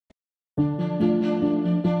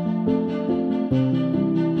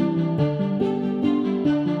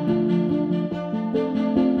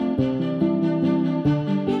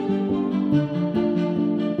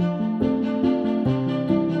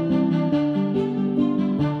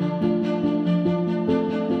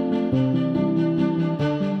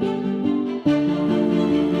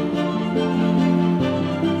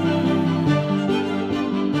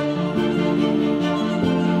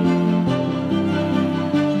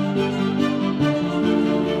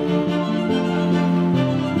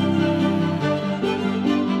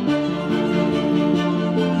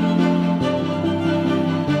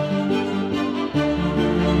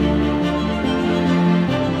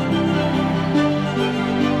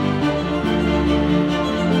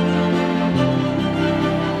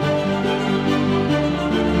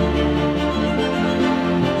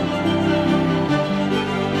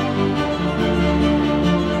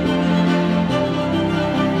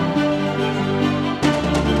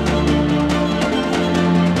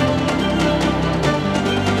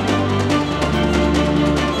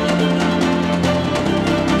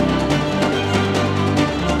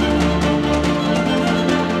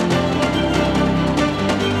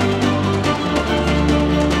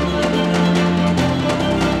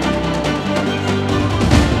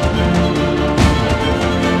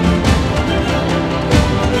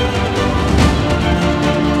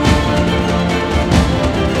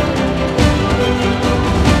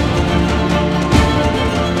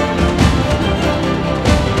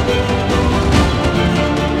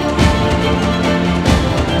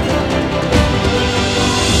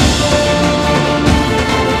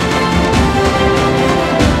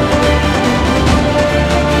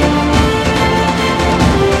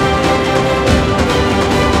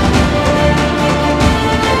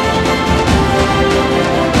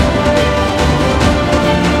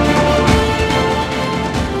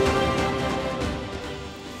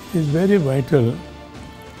It's very vital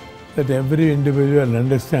that every individual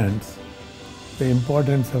understands the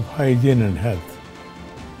importance of hygiene and health.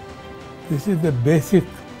 This is the basic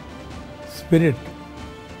spirit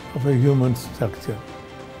of a human structure.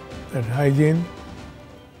 That hygiene,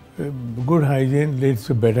 good hygiene leads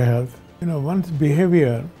to better health. One's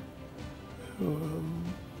behavior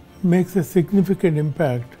makes a significant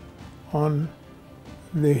impact on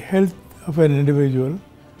the health of an individual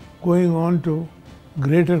going on to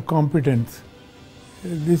greater competence.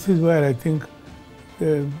 This is where I think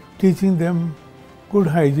teaching them good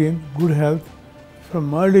hygiene, good health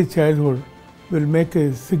from early childhood will make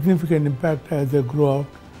a significant impact as they grow up,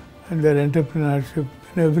 and their entrepreneurship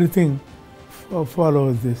and everything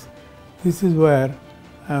follows this. This is where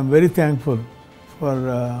I am very thankful for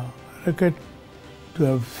Racket to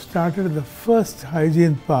have started the first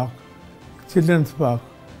hygiene park, children's park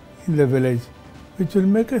in the village, which will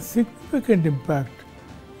make a significant impact.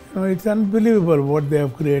 It's unbelievable what they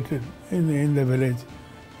have created in the village.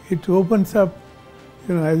 It opens up,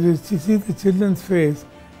 as you see the children's face,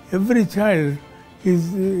 every child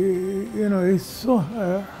is so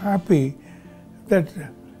happy that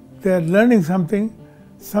they are learning something.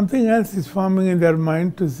 Something else is forming in their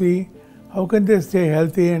mind to see how can they stay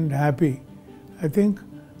healthy and happy. I think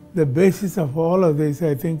the basis of all of this,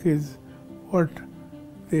 I think, is what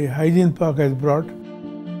the hygiene park has brought.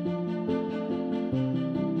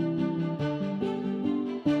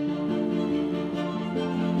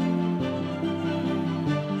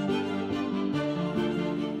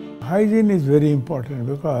 Hygiene is very important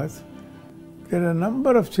because there are a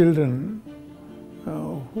number of children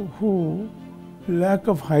who lack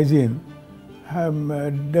of hygiene have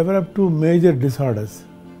developed two major disorders.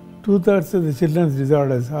 2/3 of the children's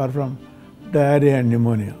disorders are from diarrhea and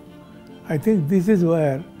pneumonia. I think this is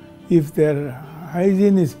where, if their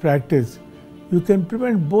hygiene is practiced, you can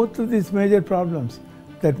prevent both of these major problems.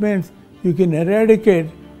 That means you can eradicate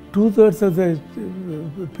 2/3 of the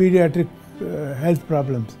pediatric health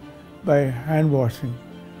problems by hand washing.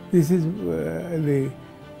 This is the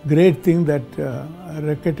great thing that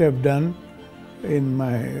Racket have done in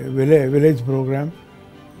my village program.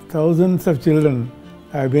 Thousands of children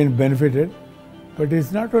have been benefited, but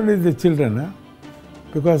it's not only the children,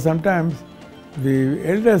 because sometimes the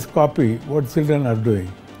elders copy what children are doing.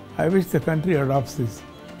 I wish the country adopts this,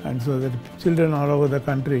 and so that children all over the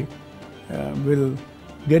country will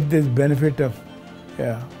get this benefit of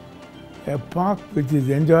a park which is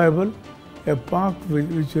enjoyable, a park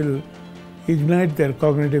which will ignite their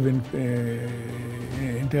cognitive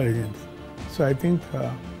intelligence. So I think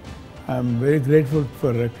I'm very grateful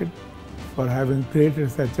for Racket for having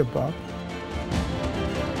created such a park.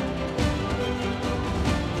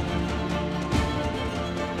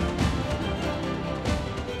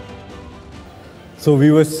 So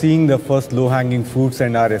we were seeing the first low-hanging fruits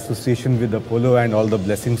and our association with Apollo and all the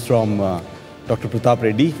blessings from Dr. Pratap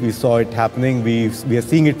Reddy. We saw it happening, we are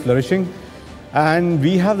seeing it flourishing, and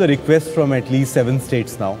we have the request from at least 7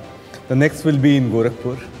 states now. The next will be in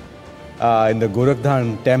Gorakhpur. In the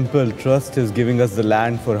Gorakhdhan Temple Trust is giving us the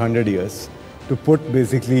land for 100 years to put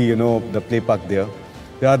basically, the play park there.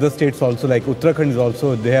 There are other states also, like Uttarakhand is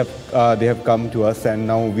also, they have come to us, and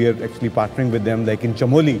now we are actually partnering with them, like in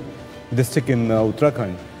Chamoli district in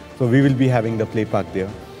Uttarakhand. So we will be having the play park there.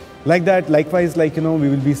 Like that, likewise, we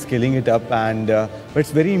will be scaling it up, and but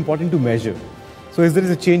it's very important to measure. So if there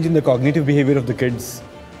is a change in the cognitive behavior of the kids,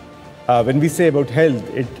 when we say about health,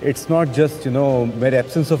 it's not just, mere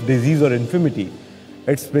absence of disease or infirmity.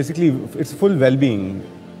 It's basically, it's full well-being.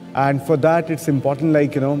 And for that, it's important,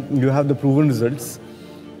 you have the proven results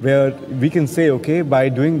where we can say, okay, by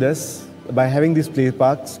doing this, by having these play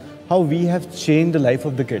parks, how we have changed the life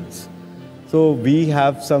of the kids. So we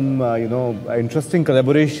have some, interesting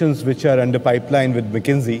collaborations which are under pipeline with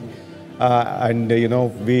McKinsey. And,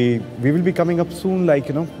 we will be coming up soon,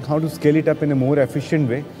 how to scale it up in a more efficient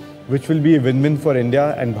way, which will be a win-win for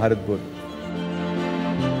India and Bharatpur.